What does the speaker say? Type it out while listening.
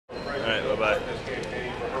go by.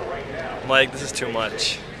 Mike, this is too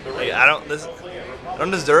much. Like, I don't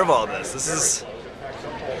deserve all this. This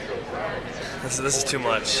is too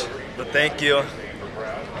much. But thank you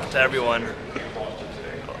to everyone.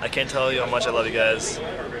 I can't tell you how much I love you guys.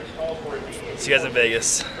 See you guys in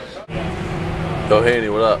Vegas. Yo, Hanni,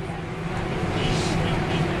 what up?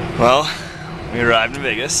 Well, we arrived in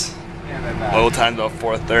Vegas. Local time's about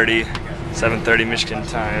 4:30, 7:30 Michigan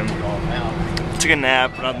time. Took a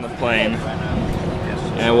nap, went out on the plane,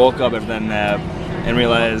 and I woke up after that nap and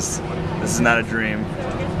realized this is not a dream.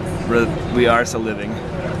 We are still living.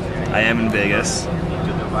 I am in Vegas.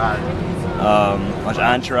 Watched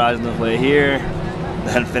Entourage on the way here,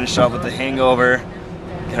 then finished off with the Hangover,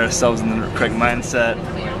 get ourselves in the correct mindset.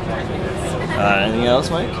 Anything else,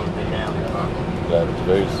 Mike? Glad it's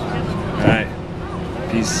Vegas. Alright.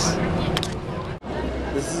 Peace.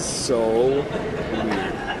 This is so weird.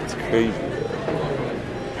 It's crazy.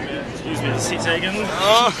 Excuse me, the seat taken?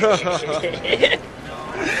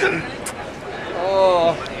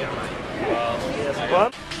 Oh.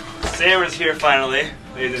 Sarah's here finally,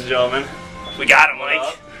 ladies and gentlemen. We got him,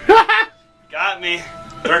 Mike. Got me.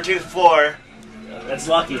 13th floor. That's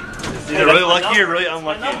lucky. It's either really lucky or really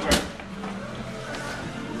unlucky.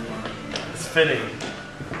 It's fitting.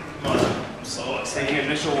 I'm so excited. Taking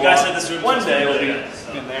initial walk. You guys said this room one day will be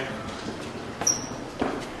in there.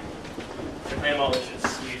 Name all this shit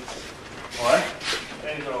sweet. What?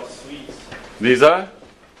 These are all sweet. These are?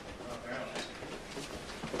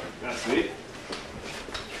 Not sweet?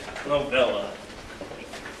 No Bella.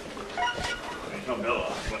 No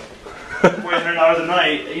Bella. $400 a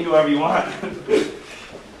night, you can do whatever you want.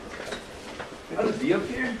 How to be up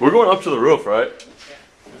here? We're going up to the roof, right?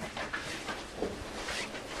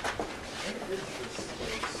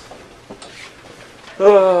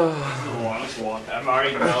 I'm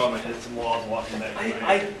already going to hit some walls walking back.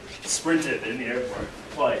 I sprinted in the airport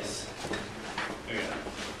twice.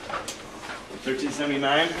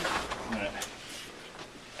 $13.79.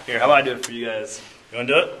 Here, how about I do it for you guys? You want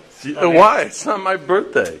to do it? Why? It's not my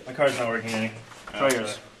birthday. My card's not working, Hanni. Try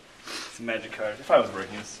yours. It's a magic card. If I was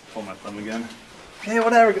working, just pull my thumb again. Okay,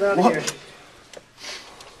 whatever. Get out of here.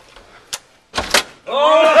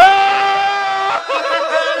 Oh!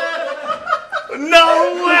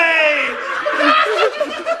 No way!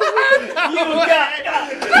 You got.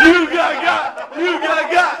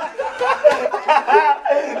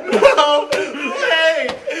 No way!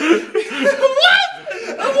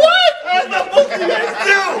 What? I had the both of you guys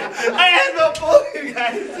too! I had the both of you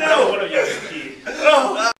guys too! No, one of you has a key.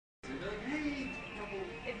 Oh.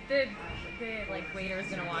 The like waiter's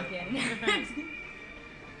gonna walk in.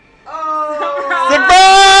 Oh!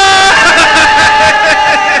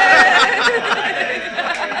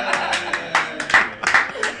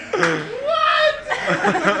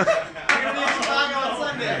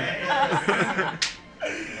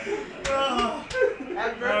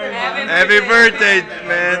 Happy birthday,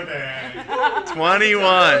 man.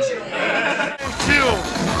 21. 2.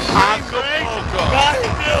 Acapulco. The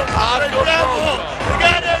goddamn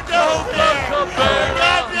devil's here. The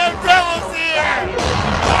goddamn devil's here.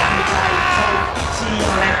 She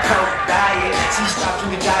on that coke diet. She stopped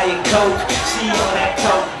drinking Diet Coke. She on that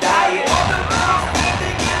coke diet. All the girls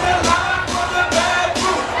standing in the line for the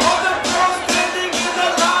bedroom. All the girls standing in the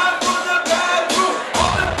line for the bedroom.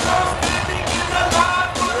 All the girls standing in the line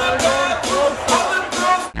for the bedroom. All the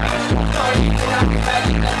girls.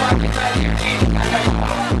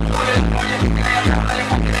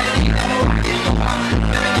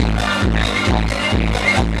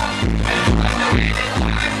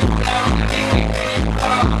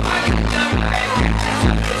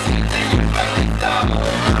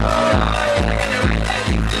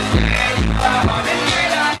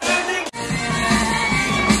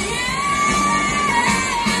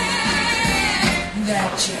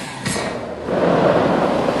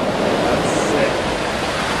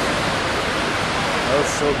 That was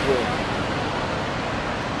so cool.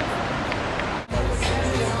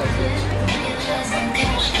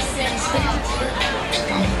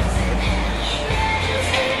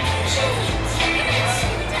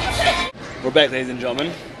 We're back, ladies and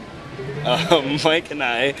gentlemen. Mike and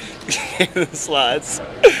I gave the slots.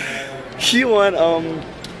 He won, how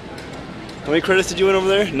many credits did you win over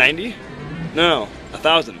there? 90? No,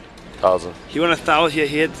 1,000. 1,000. He won 1,000.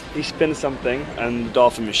 He spent something on the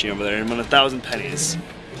dolphin machine over there and won 1,000 pennies.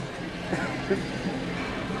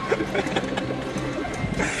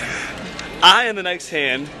 I, in the next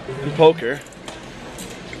hand, in poker.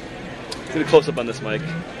 Get a close up on this, Mike.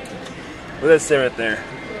 Look at that say right there.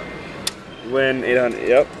 Win 800.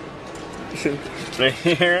 Yep. Right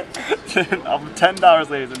here. of $10,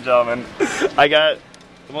 ladies and gentlemen. I got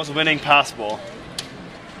the most winning possible.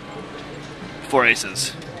 4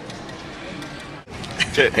 aces.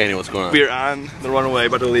 Okay, Hanni, what's going on? we are on the runway,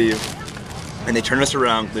 about to leave, and they turned us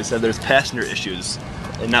around. They said there's passenger issues,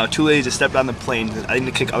 and now 2 ladies just stepped on the plane. I need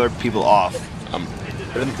to kick other people off.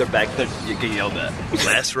 They're back there. You get yelled at.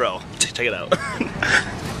 Last row. Check it out.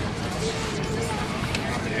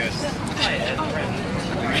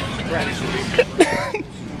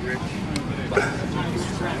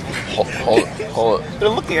 Hold it. They're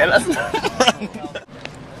looking at us.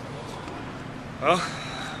 Well,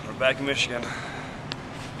 we're back in Michigan. This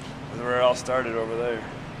is where it all started, over there.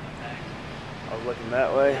 I was looking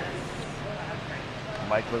that way.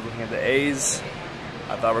 Mike was looking at the A's.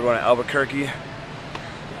 I thought we were going to Albuquerque.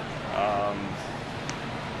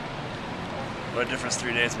 What a difference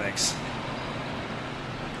 3 days makes.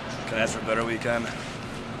 Can I ask for a better weekend?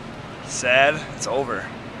 Sad, it's over.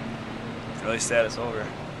 It's really sad it's over.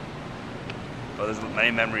 But there's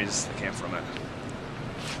many memories that came from it.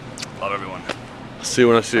 Love everyone. See you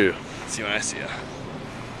when I see you. See you when I see you.